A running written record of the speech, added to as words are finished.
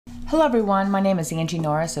Hello everyone, my name is Angie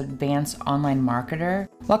Norris, Advanced Online Marketer.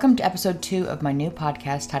 Welcome to episode 2 of my new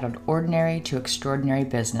podcast titled Ordinary to Extraordinary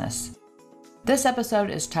Business. This episode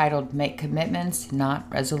is titled Make Commitments, Not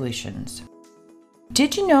Resolutions.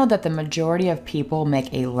 Did you know that the majority of people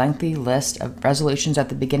make a lengthy list of resolutions at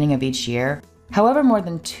the beginning of each year? However, more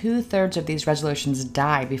than 2/3 of these resolutions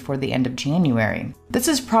die before the end of January. This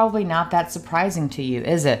is probably not that surprising to you,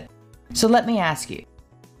 is it? So let me ask you,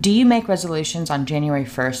 do you make resolutions on January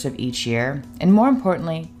 1st of each year? And more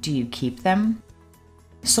importantly, do you keep them?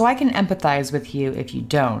 So I can empathize with you if you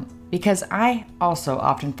don't, because I also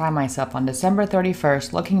often find myself on December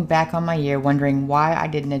 31st looking back on my year wondering why I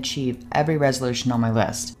didn't achieve every resolution on my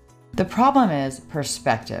list. The problem is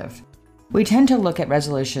perspective. We tend to look at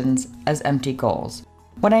resolutions as empty goals.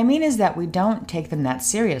 What I mean is that we don't take them that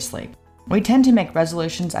seriously. We tend to make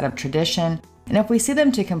resolutions out of tradition, and if we see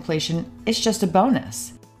them to completion, it's just a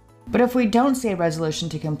bonus. But if we don't see a resolution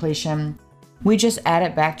to completion, we just add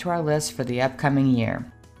it back to our list for the upcoming year.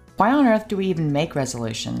 Why on earth do we even make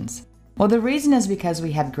resolutions? Well, the reason is because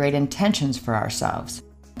we have great intentions for ourselves.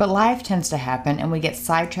 But life tends to happen and we get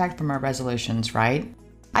sidetracked from our resolutions, right?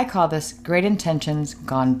 I call this great intentions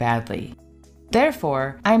gone badly.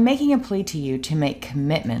 Therefore, I'm making a plea to you to make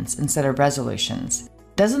commitments instead of resolutions.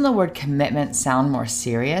 Doesn't the word commitment sound more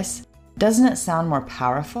serious? Doesn't it sound more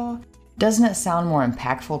powerful? Doesn't it sound more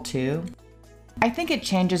impactful too? I think it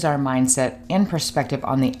changes our mindset and perspective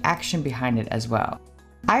on the action behind it as well.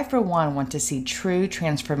 I, for one, want to see true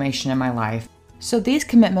transformation in my life, so these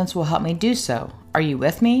commitments will help me do so. Are you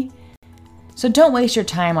with me? So don't waste your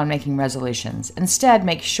time on making resolutions. Instead,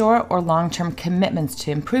 make short or long-term commitments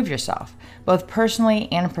to improve yourself, both personally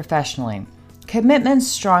and professionally. Commitments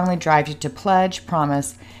strongly drive you to pledge,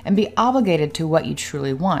 promise, and be obligated to what you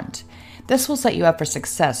truly want. This will set you up for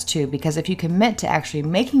success too, because if you commit to actually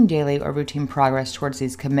making daily or routine progress towards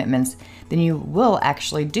these commitments, then you will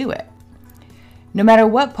actually do it. No matter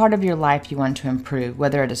what part of your life you want to improve,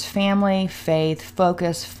 whether it is family, faith,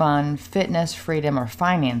 focus, fun, fitness, freedom, or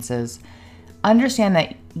finances, understand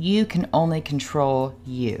that you can only control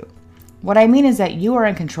you. What I mean is that you are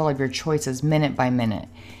in control of your choices minute by minute.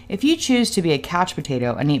 If you choose to be a couch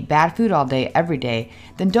potato and eat bad food all day, every day,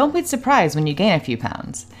 then don't be surprised when you gain a few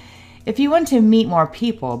pounds. If you want to meet more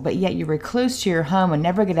people, but yet you recluse to your home and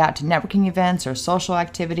never get out to networking events or social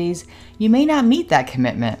activities, you may not meet that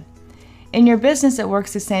commitment. In your business, it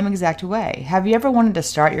works the same exact way. Have you ever wanted to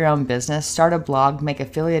start your own business, start a blog, make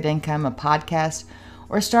affiliate income, a podcast,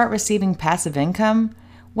 or start receiving passive income?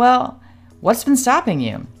 Well, what's been stopping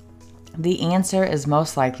you? The answer is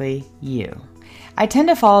most likely you. I tend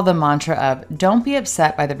to follow the mantra of don't be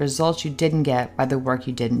upset by the results you didn't get by the work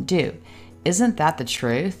you didn't do. Isn't that the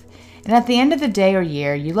truth? And at the end of the day or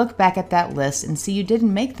year, you look back at that list and see you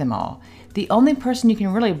didn't make them all. The only person you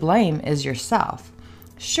can really blame is yourself.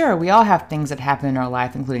 Sure, we all have things that happen in our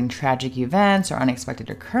life, including tragic events or unexpected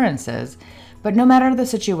occurrences, but no matter the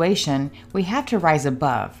situation, we have to rise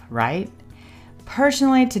above, right?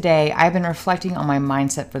 Personally, today, I've been reflecting on my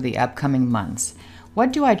mindset for the upcoming months.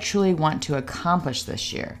 What do I truly want to accomplish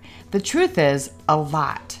this year? The truth is, a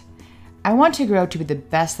lot. I want to grow to be the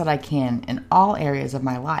best that I can in all areas of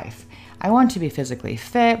my life. I want to be physically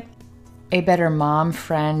fit, a better mom,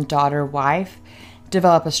 friend, daughter, wife,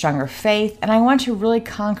 develop a stronger faith, and I want to really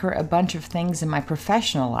conquer a bunch of things in my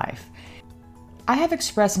professional life. I have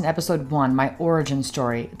expressed in episode 1, my origin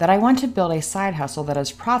story, that I want to build a side hustle that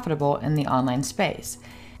is profitable in the online space.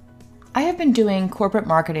 I have been doing corporate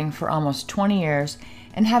marketing for almost 20 years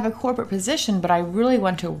and have a corporate position, but I really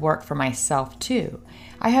want to work for myself too.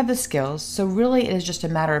 I have the skills, so really it is just a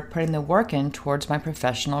matter of putting the work in towards my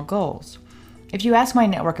professional goals. If you ask my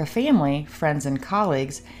network of family, friends, and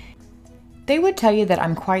colleagues, they would tell you that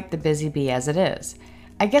I'm quite the busy bee as it is.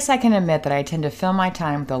 I guess I can admit that I tend to fill my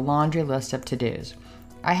time with a laundry list of to-dos.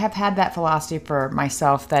 I have had that philosophy for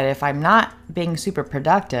myself that if I'm not being super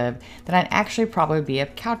productive, then I'd actually probably be a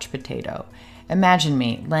couch potato. Imagine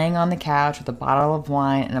me laying on the couch with a bottle of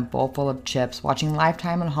wine and a bowl full of chips, watching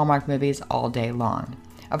Lifetime and Hallmark movies all day long.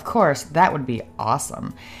 Of course, that would be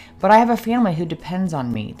awesome. But I have a family who depends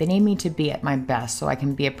on me. They need me to be at my best so I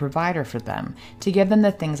can be a provider for them, to give them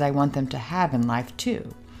the things I want them to have in life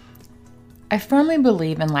too. I firmly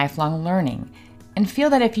believe in lifelong learning and feel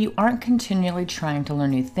that if you aren't continually trying to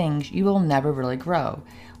learn new things, you will never really grow.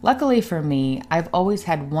 Luckily for me, I've always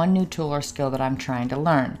had one new tool or skill that I'm trying to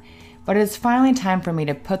learn. But it's finally time for me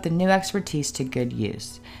to put the new expertise to good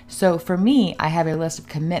use. So for me, I have a list of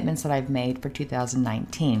commitments that I've made for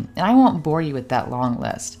 2019, and I won't bore you with that long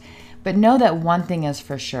list. But know that one thing is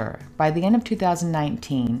for sure. By the end of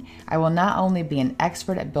 2019, I will not only be an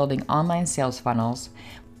expert at building online sales funnels,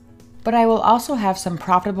 But I will also have some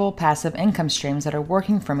profitable passive income streams that are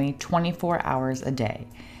working for me 24 hours a day.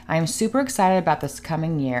 I am super excited about this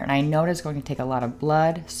coming year, and I know it is going to take a lot of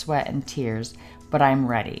blood, sweat, and tears, but I'm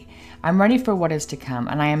ready. I'm ready for what is to come,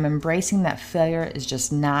 and I am embracing that failure is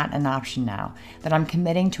just not an option now, that I'm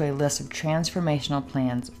committing to a list of transformational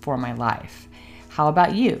plans for my life. How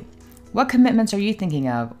about you? What commitments are you thinking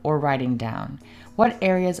of or writing down? What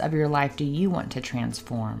areas of your life do you want to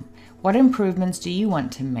transform? What improvements do you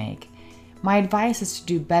want to make? My advice is to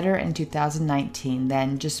do better in 2019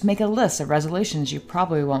 than just make a list of resolutions you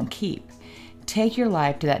probably won't keep. Take your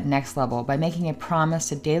life to that next level by making a promise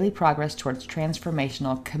to daily progress towards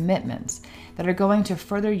transformational commitments that are going to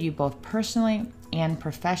further you both personally and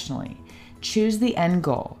professionally. Choose the end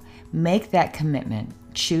goal, make that commitment,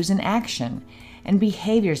 choose an action, and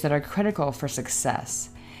behaviors that are critical for success,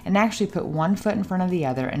 and actually put one foot in front of the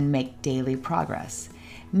other and make daily progress.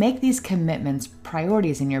 Make these commitments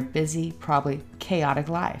priorities in your busy, probably chaotic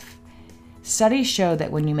life. Studies show that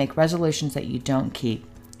when you make resolutions that you don't keep,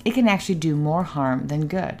 it can actually do more harm than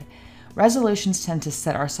good. Resolutions tend to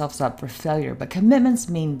set ourselves up for failure, but commitments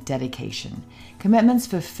mean dedication. Commitments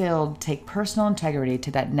fulfilled take personal integrity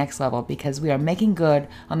to that next level because we are making good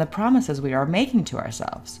on the promises we are making to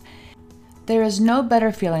ourselves. There is no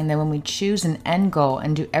better feeling than when we choose an end goal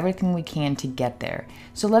and do everything we can to get there.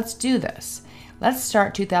 So let's do this. Let's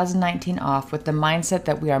start 2019 off with the mindset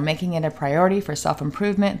that we are making it a priority for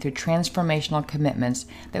self-improvement through transformational commitments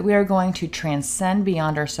that we are going to transcend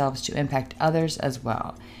beyond ourselves to impact others as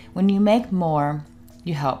well. When you make more,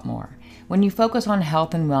 you help more. When you focus on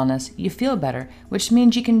health and wellness, you feel better, which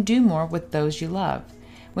means you can do more with those you love.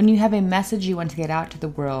 When you have a message you want to get out to the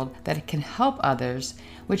world that can help others,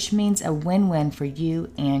 which means a win-win for you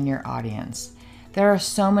and your audience. There are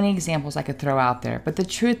so many examples I could throw out there, but the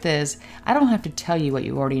truth is, I don't have to tell you what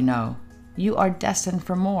you already know. You are destined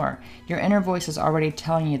for more. Your inner voice is already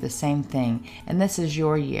telling you the same thing, and this is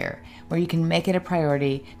your year, where you can make it a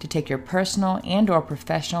priority to take your personal and/or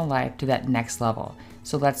professional life to that next level.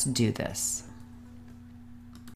 So let's do this.